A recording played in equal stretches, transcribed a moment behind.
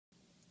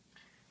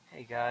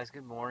Hey guys,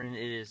 good morning.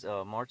 It is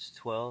March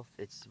 12th.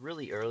 It's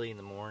really early in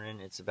the morning.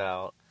 It's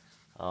about,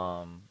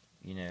 about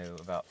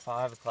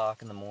 5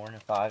 o'clock in the morning,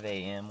 5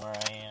 a.m. where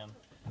I am.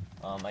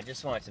 I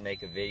just wanted to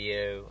make a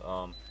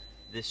video.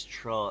 This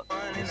truck,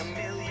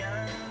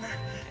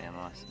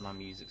 my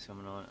music's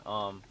coming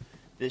on.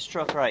 This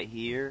truck right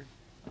here,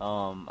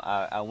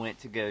 I went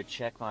to go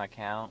check my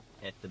account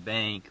at the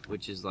bank,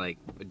 which is like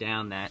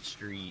down that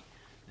street.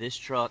 This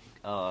truck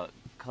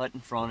cut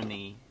in front of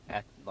me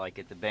at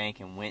the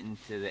bank and went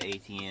into the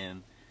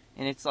ATM,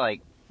 and it's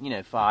like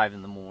 5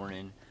 in the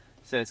morning,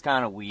 so it's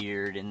kind of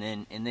weird. And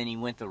then he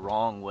went the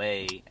wrong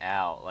way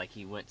out, like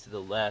he went to the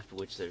left,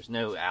 which there's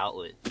no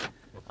outlet,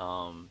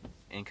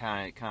 and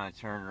kind of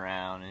turned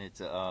around, and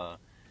it's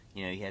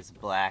he has a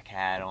black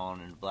hat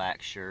on and a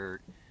black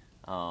shirt.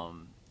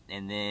 And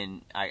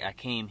then I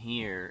came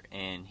here,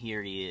 and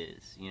here he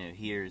is.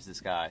 Here's this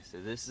guy. So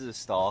this is a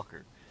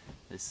stalker.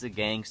 This is a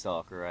gang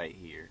stalker right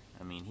here.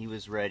 I mean, he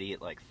was ready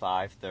at like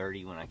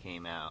 5:30 when I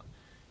came out.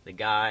 The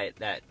guy,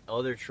 that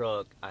other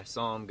truck, I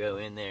saw him go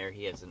in there.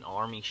 He has an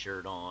army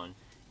shirt on,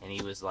 and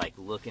he was like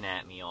looking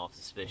at me all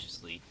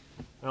suspiciously.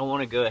 But I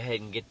want to go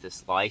ahead and get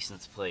this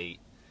license plate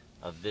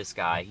of this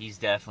guy. He's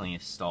definitely a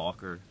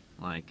stalker.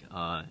 Like,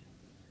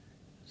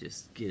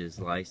 just get his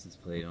license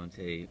plate on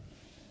tape.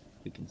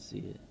 We can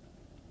see it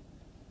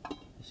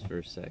just for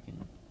a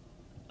second.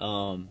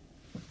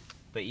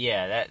 But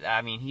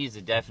yeah, he's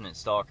a definite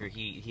stalker.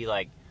 He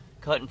like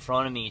cut in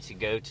front of me to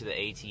go to the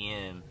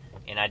ATM,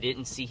 and I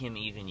didn't see him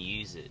even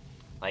use it.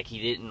 Like,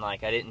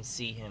 I didn't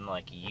see him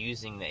like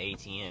using the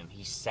ATM.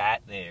 He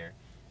sat there,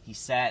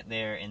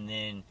 and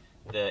then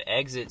the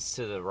exit's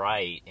to the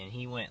right, and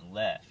he went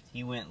left.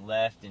 He went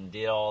left and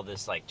did all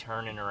this like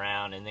turning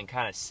around, and then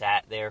kind of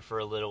sat there for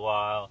a little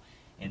while,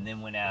 and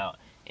then went out.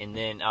 And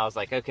then I was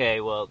like, okay,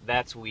 well,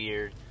 that's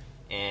weird.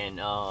 And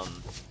I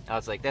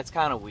was like, that's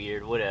kind of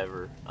weird,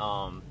 whatever.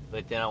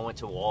 But then I went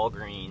to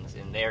Walgreens,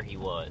 and there he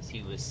was.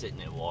 He was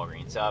sitting at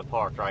Walgreens. So I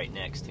parked right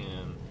next to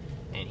him,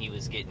 and he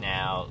was getting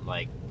out,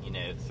 like,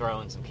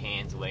 throwing some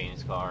cans away in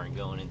his car and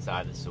going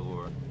inside the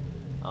store.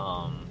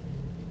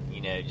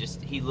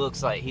 He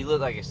looked like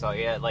a stalker.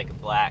 He had like a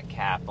black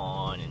cap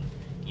on, and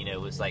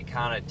was like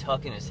kind of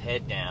tucking his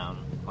head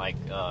down, like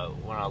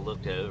when I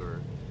looked over.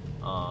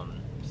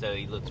 So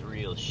he looked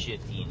real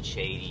shifty and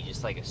shady,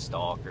 just like a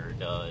stalker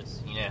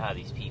does. You know how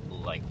these people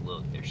like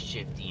look? They're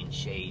shifty and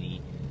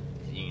shady.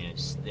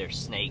 They're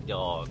snake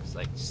dogs,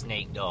 like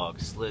snake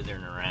dogs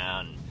slithering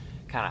around,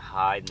 kind of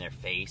hiding their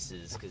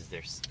faces because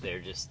they're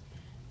just,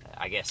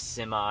 I guess,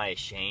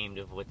 semi-ashamed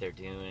of what they're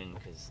doing,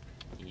 because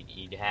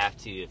you'd have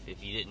to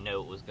if you didn't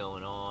know what was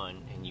going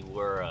on, and you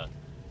were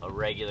a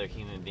regular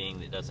human being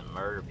that doesn't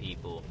murder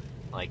people.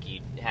 Like,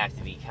 you'd have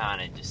to be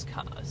kind of just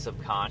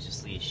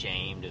subconsciously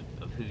ashamed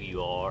of who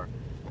you are,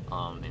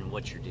 and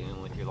what you're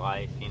doing with your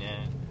life. You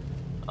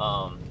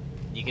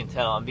can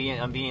tell I'm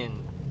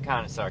being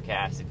kind of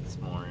sarcastic this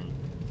morning.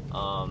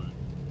 I'm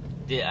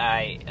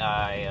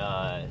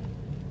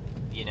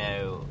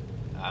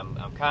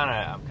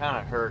kind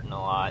of hurting a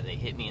lot. They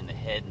hit me in the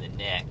head and the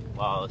neck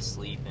while I was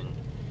sleeping,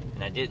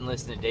 and I didn't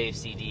listen to Dave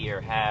CD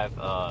or have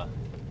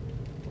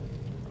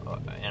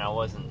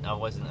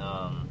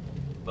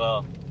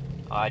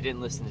I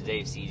didn't listen to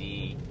Dave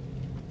CD.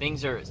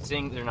 Things are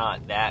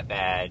not that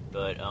bad,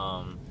 but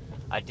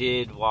I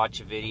did watch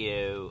a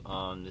video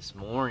this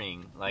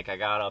morning. Like, I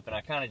got up and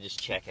I kind of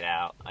just check it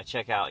out. I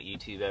check out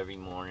YouTube every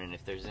morning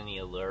if there's any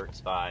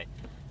alerts by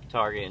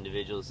target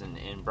individuals.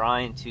 And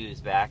Brian too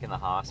is back in the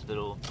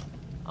hospital.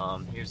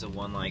 Here's a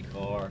one light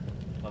car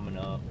coming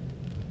up.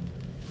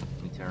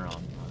 Let me turn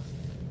off.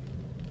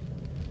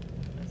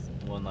 That's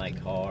a one light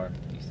car.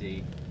 You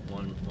see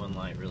one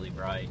light really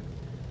bright.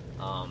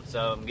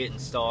 So I'm getting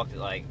stalked,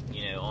 like,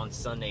 on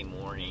Sunday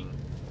morning.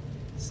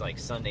 It's like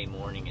Sunday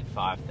morning at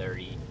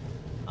 5:30,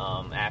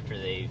 after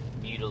they've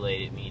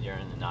mutilated me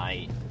during the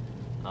night.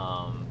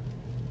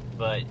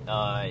 But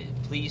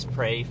please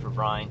pray for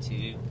Brian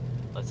too.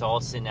 Let's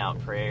all send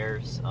out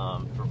prayers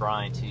for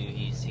Brian too.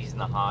 He's in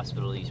the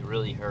hospital. He's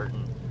really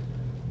hurting.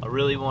 I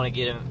really want to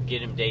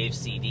get him Dave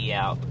CD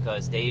out,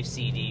 because Dave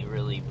CD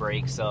really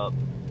breaks up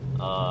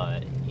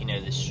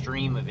the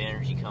stream of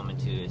energy coming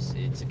to us.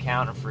 It's a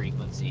counter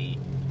frequency,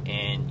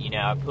 and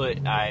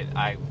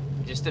I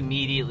just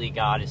immediately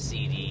got a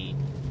CD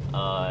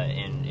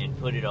and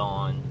put it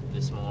on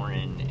this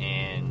morning,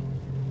 and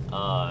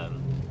I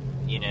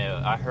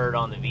heard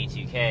on the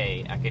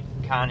V2K. I can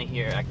kind of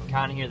hear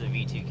the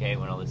V2K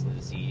when I listen to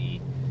the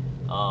CD,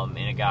 and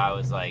a guy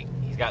was like,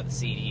 he's got the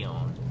CD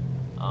on,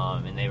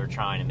 and they were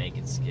trying to make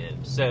it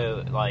skip.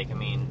 So, like, I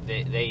mean,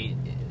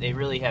 they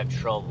really have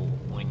trouble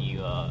when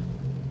you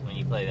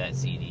play that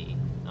CD.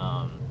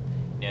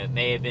 It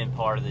may have been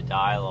part of the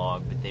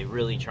dialogue, but they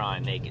really try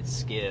and make it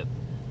skip,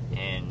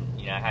 and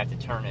I have to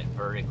turn it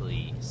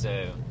vertically.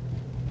 So,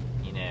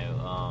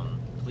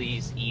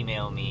 please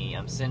email me.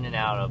 I'm sending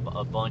out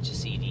a bunch of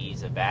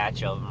CDs, a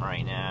batch of them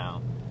right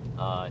now,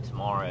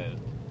 tomorrow.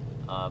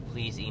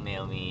 Please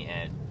email me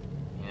at,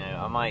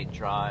 I might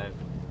drive.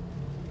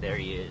 There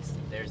he is.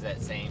 There's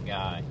that same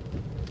guy.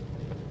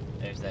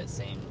 There's that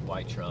same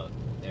white truck.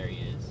 There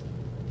he is,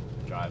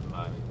 driving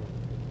by me.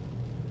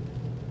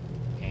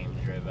 Came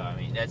and drove by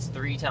me. That's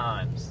 3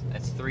 times.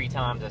 That's 3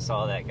 times I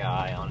saw that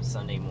guy on a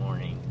Sunday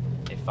morning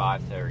at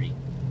 5:30,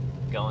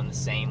 going the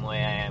same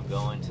way I am,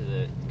 going to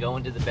the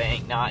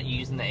bank, not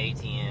using the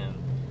ATM,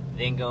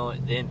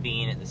 then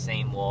being at the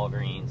same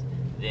Walgreens,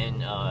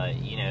 then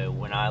you know,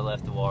 when I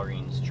left the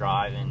Walgreens,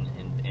 driving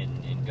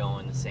and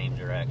going the same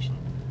direction.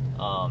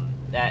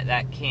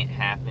 That can't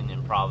happen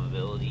in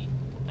probability.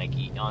 Like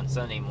on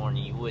Sunday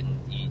morning,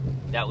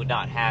 that would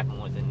not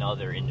happen with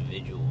another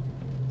individual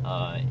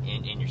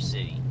in your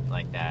city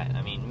like that.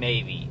 I mean,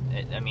 maybe.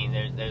 I mean,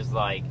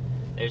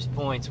 there's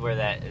points where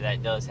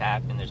that does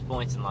happen. There's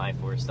points in life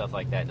where stuff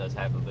like that does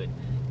happen. But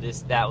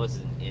that was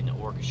an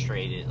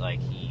orchestrated.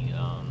 Like he,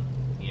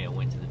 you know,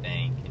 went to the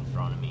bank in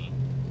front of me,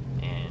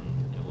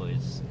 and it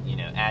was, you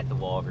know, at the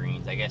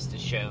Walgreens, I guess, to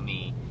show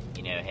me,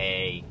 you know,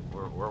 hey,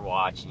 we're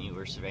watching you,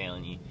 we're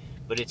surveilling you.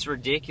 But it's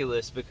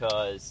ridiculous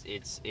because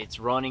it's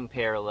running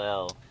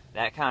parallel.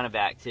 That kind of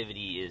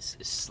activity is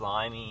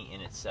slimy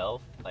in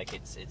itself. Like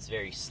it's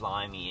very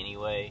slimy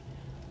anyway.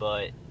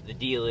 But the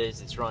deal is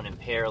it's running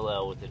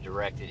parallel with the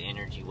directed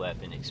energy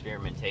weapon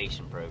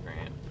experimentation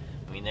program.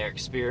 I mean, they're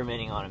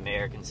experimenting on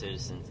American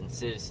citizens and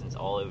citizens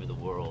all over the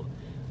world.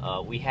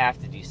 We have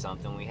to do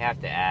something. We have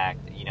to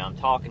act. You know, I'm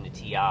talking to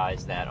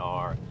TIs that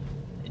are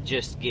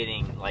just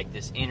getting like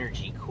this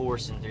energy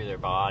coursing through their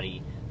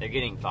body. They're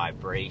getting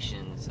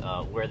vibrations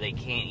where they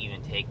can't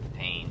even take the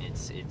pain.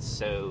 It's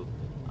so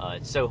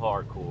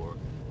hardcore.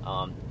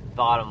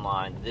 Bottom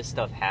line, this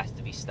stuff has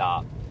to be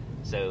stopped.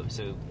 So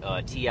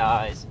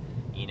TIs,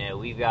 you know,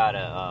 we've got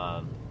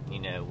to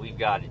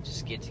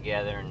just get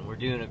together, and we're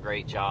doing a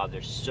great job.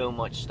 There's so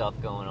much stuff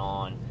going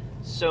on,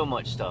 so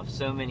much stuff,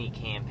 so many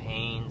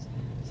campaigns.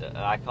 So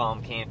I call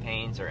them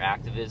campaigns or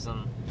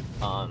activism.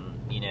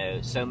 You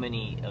know, so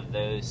many of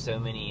those, so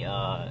many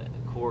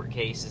court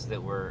cases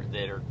that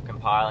are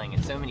compiling,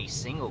 and so many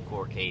single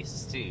court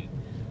cases too.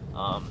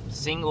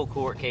 Single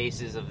court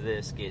cases of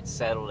this get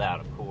settled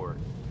out of court.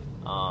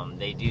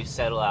 They do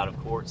settle out of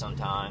court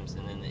sometimes,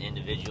 and then the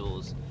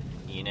individuals,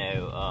 you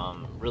know,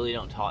 really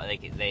don't talk. They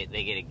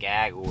get a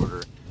gag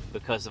order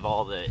because of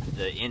all the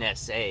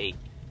NSA,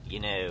 you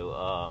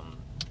know,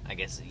 I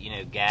guess, you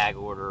know, gag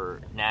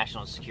order,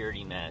 national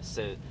security mess.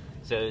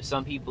 So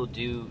some people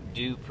do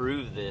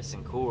prove this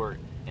in court,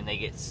 and they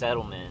get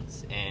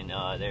settlements, and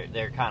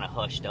they're kind of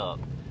hushed up.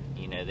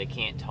 You know, they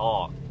can't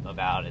talk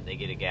about it. They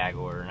get a gag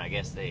order, and I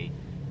guess they,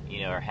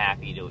 you know, are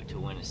happy to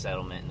win a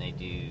settlement, and they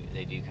do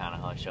kind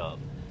of hush up.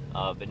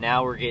 But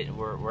now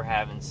we're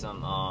having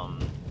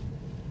some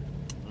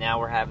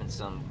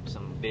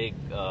big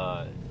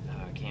I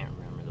can't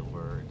remember the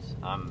words.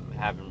 I'm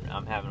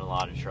having a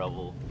lot of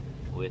trouble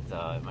with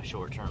my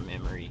short-term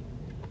memory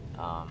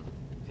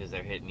because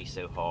they're hitting me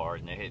so hard,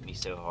 and they're hitting me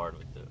so hard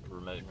with the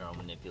remote neural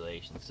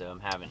manipulation. So I'm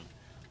having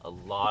a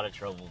lot of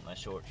trouble with my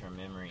short-term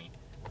memory.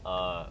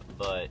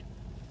 But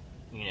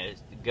you know,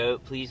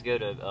 please go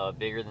to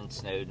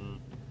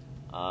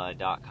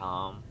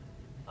biggerthansnowden.com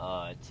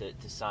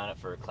to sign up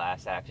for a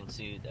class action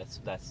suit.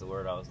 That's the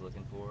word I was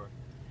looking for.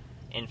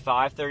 And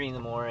 5:30 in the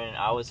morning,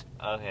 I was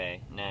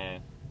okay. No,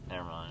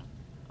 never mind.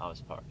 I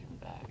was parked in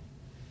the back.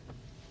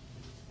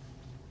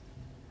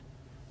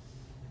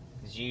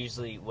 Because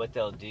usually what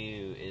they'll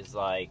do is,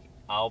 like,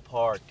 I'll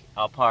park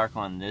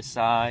on this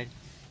side,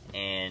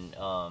 and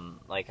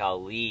like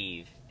I'll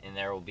leave, and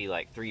there will be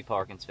like 3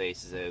 parking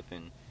spaces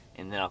open,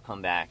 and then I'll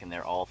come back and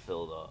they're all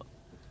filled up.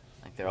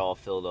 Like they're all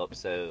filled up,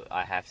 so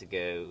I have to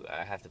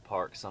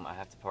park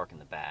in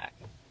the back.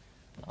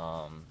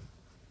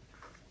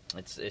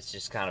 It's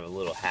just kind of a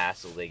little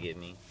hassle they give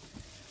me.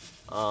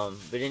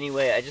 But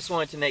anyway, I just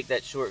wanted to make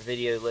that short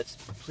video.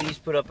 Please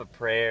put up a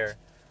prayer.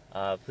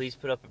 Please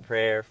put up a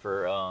prayer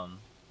for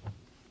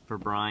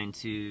Brian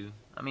too.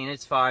 I mean,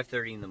 it's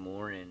 5:30 in the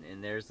morning,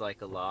 and there's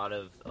like a lot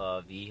of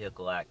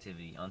vehicle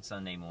activity on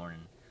Sunday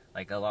morning.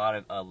 Like a lot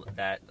of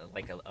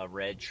like a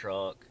red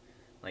truck,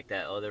 like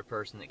that other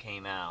person that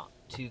came out.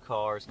 2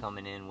 cars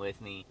coming in with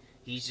me.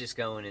 He's just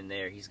going in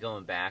there. He's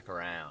going back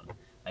around.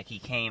 Like he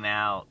came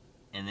out,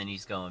 and then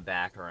he's going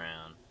back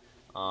around.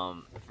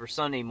 For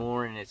Sunday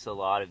morning, it's a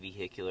lot of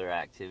vehicular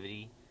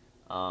activity.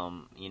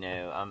 You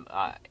know,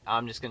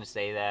 I'm just gonna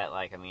say that.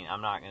 Like, I mean,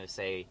 I'm not gonna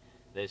say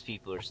those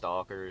people are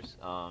stalkers,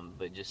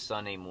 but just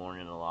Sunday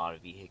morning, a lot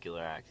of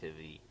vehicular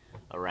activity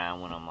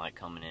around when I'm like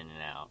coming in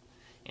and out.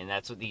 And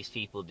that's what these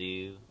people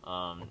do.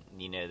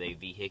 You know, they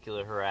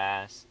vehicular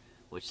harass,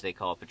 which they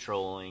call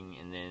patrolling,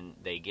 and then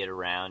they get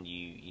around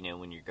you, you know,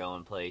 when you're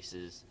going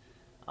places.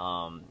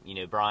 You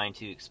know, Brian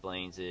too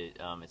explains it.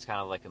 It's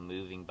kind of like a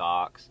moving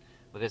box,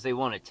 because they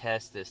want to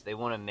test this. They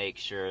want to make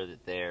sure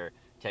that their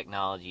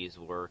technology is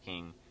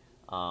working.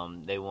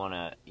 They want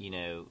to, you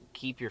know,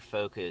 keep your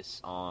focus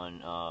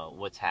on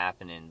what's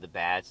happening, the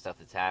bad stuff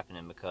that's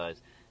happening,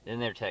 because then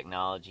their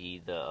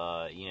technology,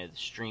 you know, the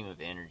stream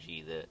of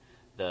energy, the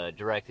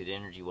directed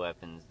energy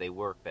weapons, they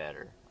work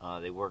better.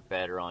 They work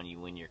better on you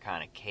when you're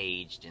kind of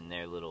caged in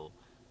their little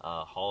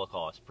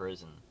Holocaust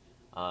prison.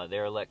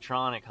 their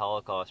electronic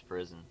Holocaust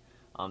prison.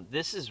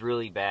 This is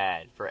really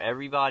bad for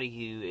everybody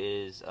who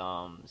is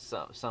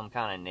some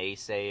kind of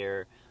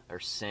naysayer or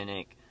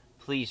cynic.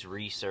 Please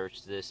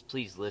research this.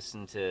 Please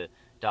listen to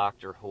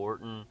Dr.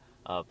 Horton.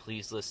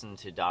 Please listen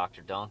to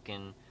Dr.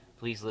 Duncan.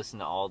 Please listen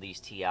to all these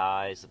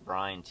TIs,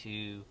 Brian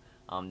too.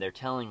 They're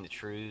telling the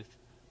truth.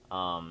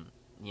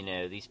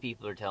 These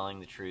people are telling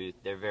the truth.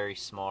 They're very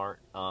smart.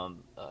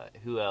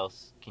 Who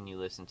else can you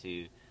listen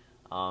to?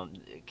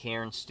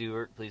 Karen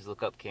Stewart. Please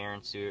look up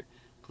Karen Stewart.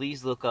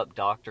 Please look up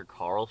Dr.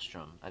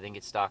 Karlstrom. I think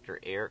it's Dr.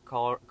 Eric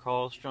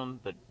Karlstrom,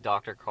 but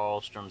Dr.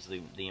 Karlstrom's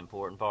the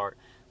important part.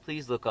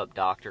 Please look up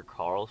Dr.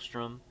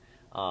 Karlstrom.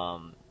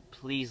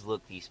 Please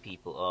look these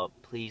people up.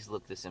 Please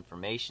look this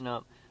information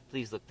up.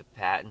 Please look the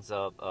patents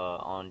up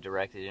on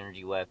directed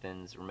energy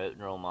weapons, remote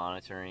neural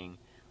monitoring,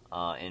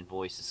 and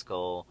voice to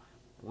skull.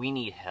 We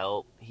need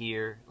help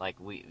here. Like,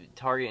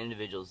 target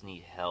individuals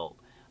need help.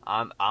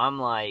 I'm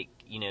like,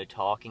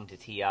 talking to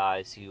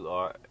TIs who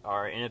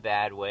are in a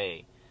bad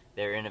way.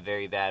 They're in a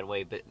very bad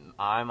way, but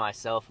I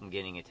myself am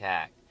getting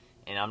attacked,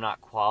 and I'm not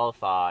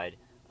qualified,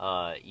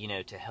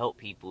 to help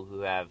people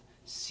who have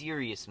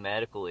serious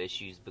medical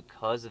issues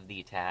because of the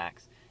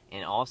attacks,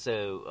 and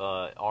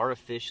also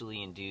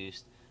artificially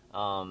induced,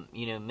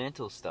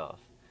 mental stuff.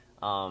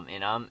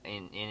 And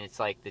it's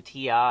like the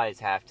TIs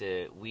have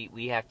to,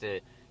 we have to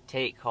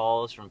take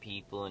calls from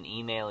people and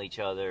email each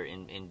other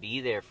and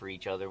be there for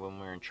each other when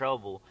we're in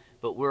trouble,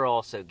 but we're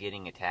also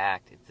getting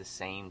attacked at the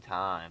same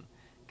time.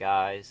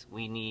 Guys,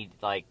 we need,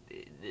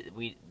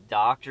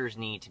 doctors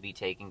need to be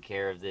taking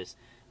care of this,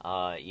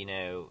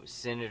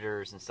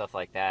 senators and stuff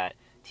like that.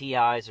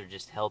 TIs are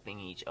just helping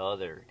each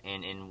other,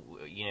 and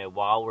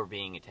while we're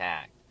being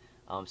attacked.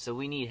 So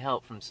we need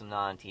help from some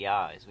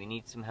non-TIs. We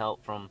need some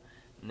help from,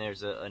 and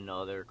there's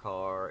another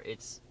car.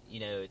 It's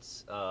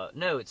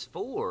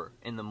 4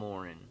 in the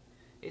morning.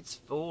 It's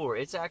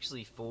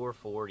actually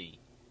 4:40.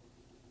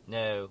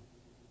 No,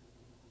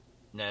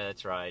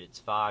 that's right. It's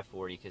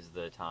 5:40 because of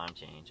the time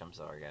change. I'm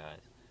sorry,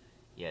 guys.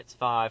 Yeah, it's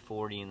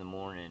 5:40 in the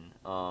morning.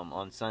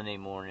 On Sunday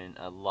morning,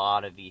 a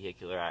lot of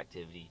vehicular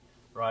activity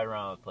right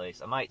around the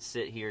place. I might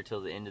sit here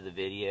till the end of the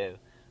video.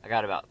 I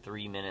got about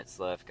 3 minutes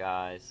left,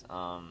 guys.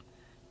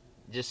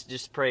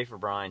 Just pray for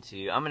Brian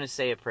too. I'm gonna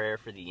say a prayer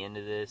for the end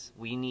of this.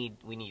 We need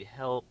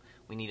help.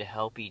 We need to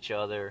help each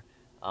other.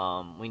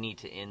 We need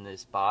to end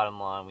this. Bottom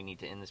line, we need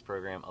to end this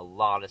program. A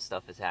lot of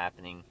stuff is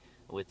happening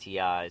with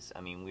TIs.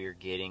 I mean, we're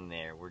getting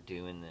there. We're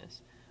doing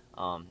this.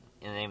 In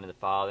the name of the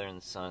Father, and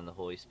the Son, and the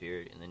Holy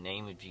Spirit, in the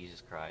name of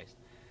Jesus Christ.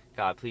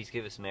 God, please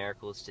give us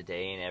miracles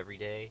today and every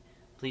day.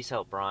 Please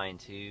help Brian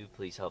too.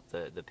 Please help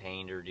the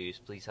pain to reduce.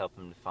 Please help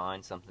him to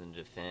find something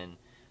to defend.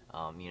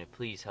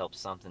 Please help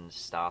something to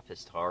stop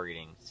his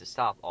targeting, to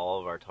stop all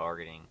of our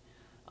targeting.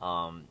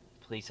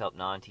 Please help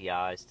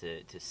non-TIs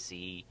to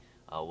see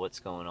what's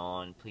going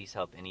on. Please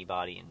help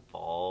anybody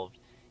involved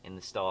in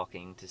the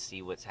stalking to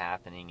see what's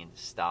happening and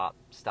to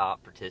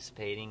stop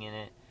participating in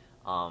it.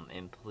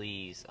 And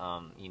please,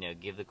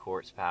 give the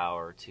courts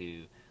power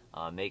to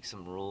make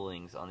some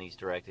rulings on these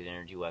directed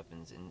energy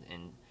weapons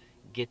and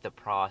get the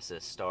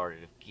process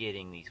started of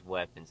getting these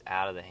weapons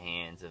out of the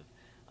hands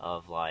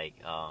of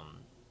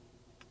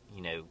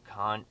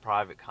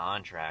private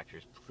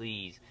contractors.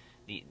 Please,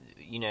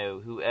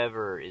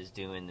 whoever is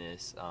doing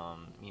this,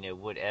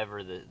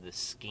 whatever the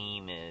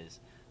scheme is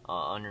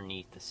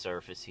underneath the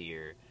surface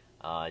here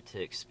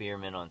to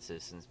experiment on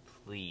citizens,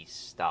 please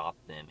stop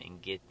them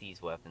and get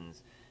these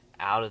weapons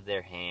out of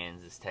their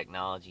hands, this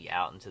technology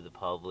out into the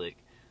public,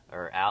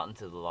 or out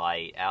into the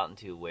light, out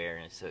into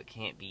awareness, so it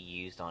can't be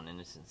used on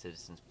innocent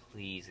citizens.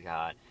 Please,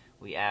 God,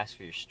 we ask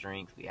for your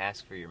strength, we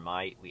ask for your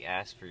might, we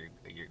ask for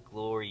your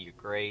glory, your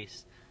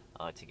grace,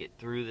 to get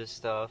through this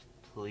stuff.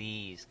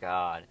 Please,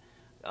 God,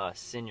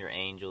 send your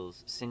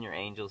angels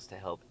to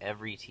help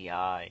every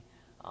TI.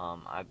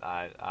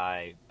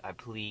 I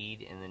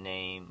plead in the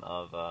name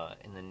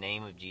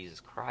of Jesus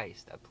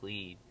Christ. I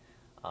plead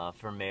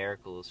for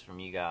miracles from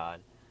you,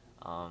 God.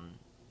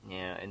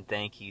 And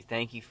thank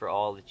you for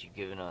all that you've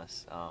given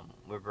us.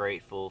 We're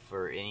grateful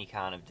for any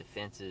kind of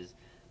defenses,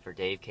 for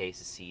Dave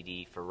Case's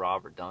CD, for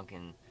Robert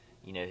Duncan,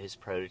 his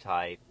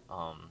prototype,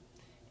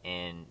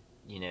 and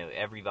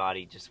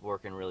everybody just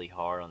working really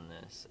hard on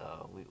this.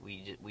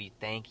 We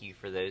thank you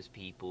for those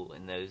people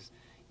and those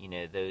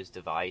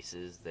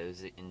devices,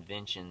 those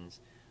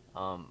inventions.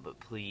 But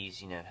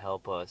please,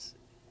 help us.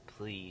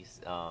 Please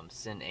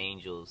send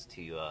angels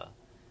to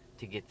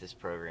get this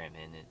program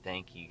in. And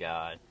thank you,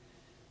 God.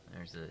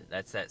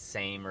 That's that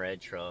same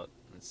red truck.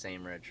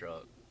 Same red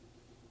truck.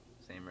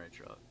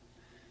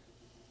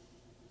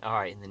 All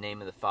right, in the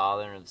name of the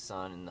Father, and of the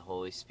Son, and the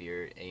Holy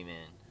Spirit,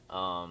 amen.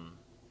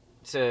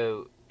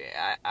 So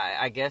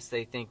I guess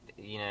they think,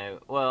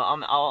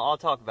 I'll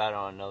talk about it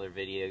on another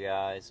video,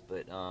 guys,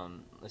 but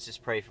let's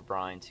just pray for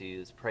Brian too.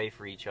 Let's pray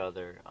for each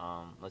other.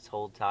 Let's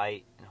hold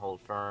tight and hold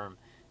firm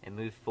and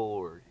move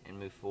forward.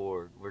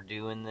 We're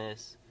doing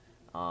this.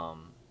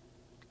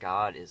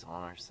 God is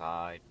on our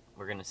side.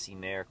 We're going to see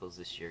miracles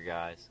this year,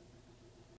 guys.